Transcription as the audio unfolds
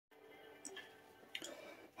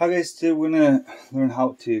Hi guys, today we're going to learn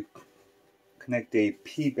how to connect a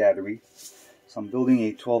P battery. So I'm building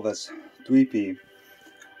a 12S3P.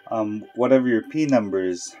 Whatever your P number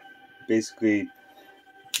is, basically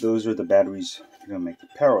those are the batteries you're going to make the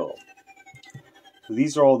parallel. So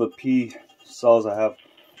these are all the P cells I have.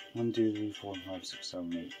 1, 2, 3, 4, 5, 6,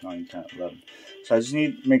 7, 8, 9, 10, 11. So I just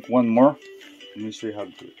need to make one more. Let me show you how to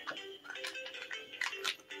do it.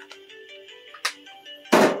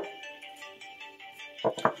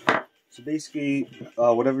 So basically,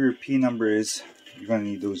 whatever your P number is, you're going to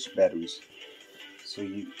need those batteries. So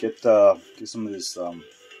you get some of this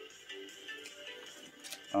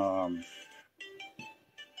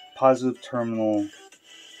positive terminal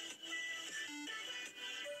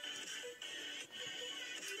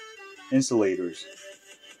insulators.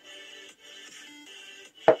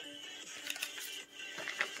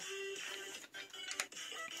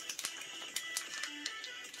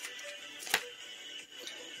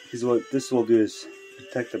 Because what this will do is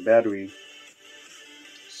protect the battery.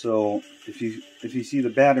 So if you see the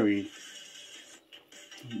battery,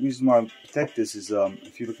 the reason why I protect this is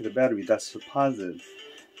if you look at the battery, that's the positive.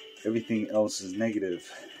 Everything else is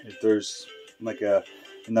negative. If there's like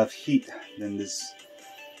enough heat, then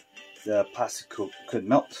the plastic could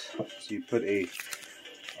melt. So you put a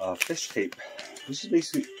fish tape. This is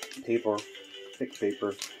basically paper, thick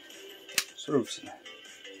paper, sort of.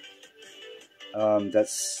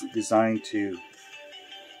 That's designed to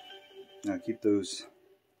keep those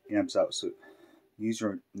amps out. So use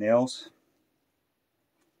your nails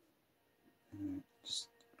and just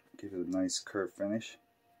give it a nice curved finish,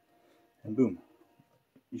 and boom,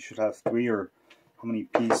 you should have 3 or how many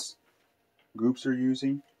piece groups you're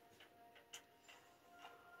using.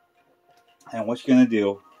 And what you're gonna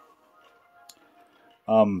do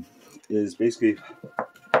is basically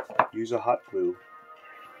use a hot glue.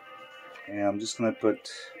 And I'm just going to put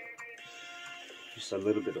just a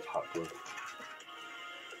little bit of hot glue.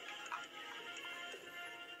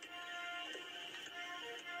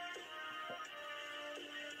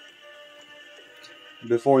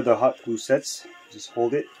 Before the hot glue sets, just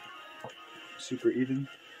hold it super even.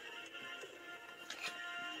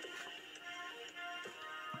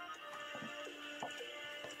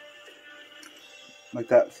 Like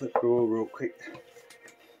that, flip real quick.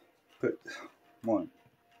 Put 1,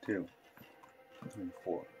 2, 3,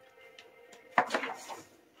 4.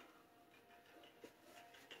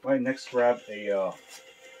 Right, next grab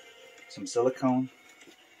some silicone,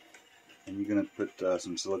 and you're gonna put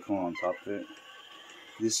some silicone on top of it.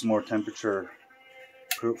 This is more temperature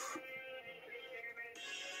proof.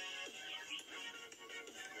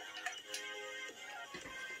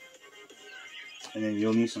 And then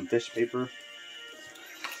you'll need some fish paper.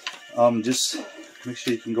 Just make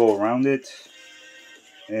sure you can go around it,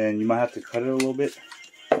 and you might have to cut it a little bit.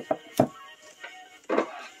 Just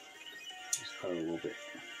cut it a little bit.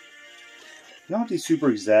 You don't have to be super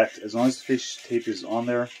exact. As long as the fish tape is on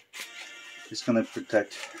there, it's going to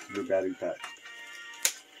protect your battery pack.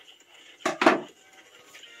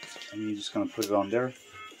 And you're just going to put it on there.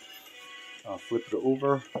 Flip it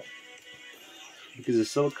over, because the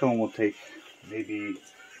silicone will take maybe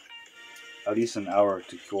at least an hour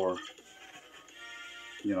to cure,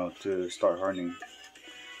 to start hardening.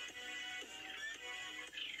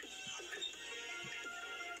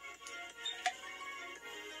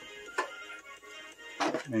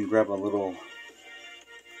 And grab a little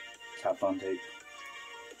Teflon tape.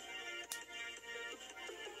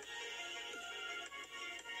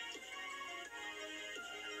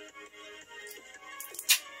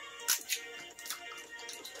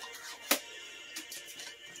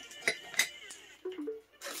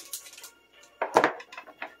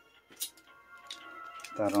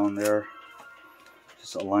 Put that on there.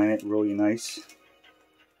 Just align it really nice.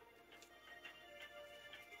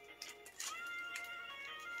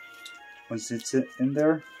 Once it's in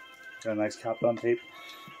there, got a nice Teflon tape.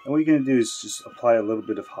 And what you're going to do is just apply a little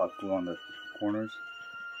bit of hot glue on the corners.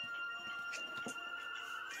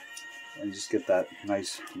 And just get that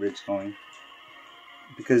nice ridge going.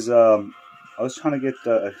 Because I was trying to get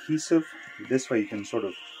the adhesive. This way you can sort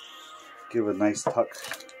of give a nice tuck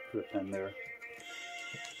to the pen there.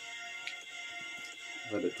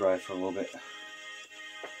 Let it dry for a little bit.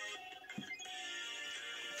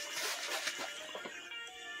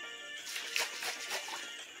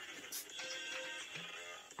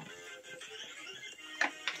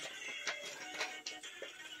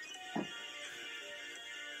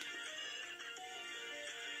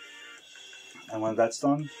 And when that's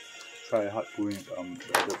done, try hot gluing the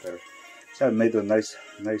other pair. So I made a nice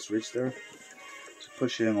ridge there. So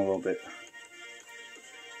push it in a little bit.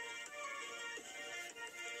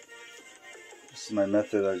 This is my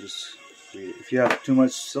method. I just leave it. If you have too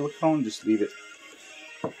much silicone, just leave it.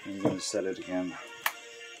 And you're going to set it again.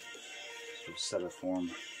 So set a form.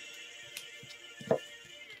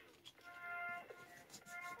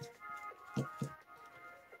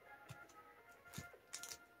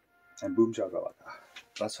 And boom shakalaka.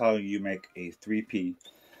 That's how you make a 3P.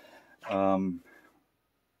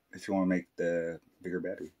 If you want to make the bigger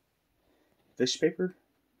battery. Fish paper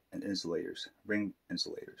and insulators. Ring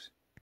insulators.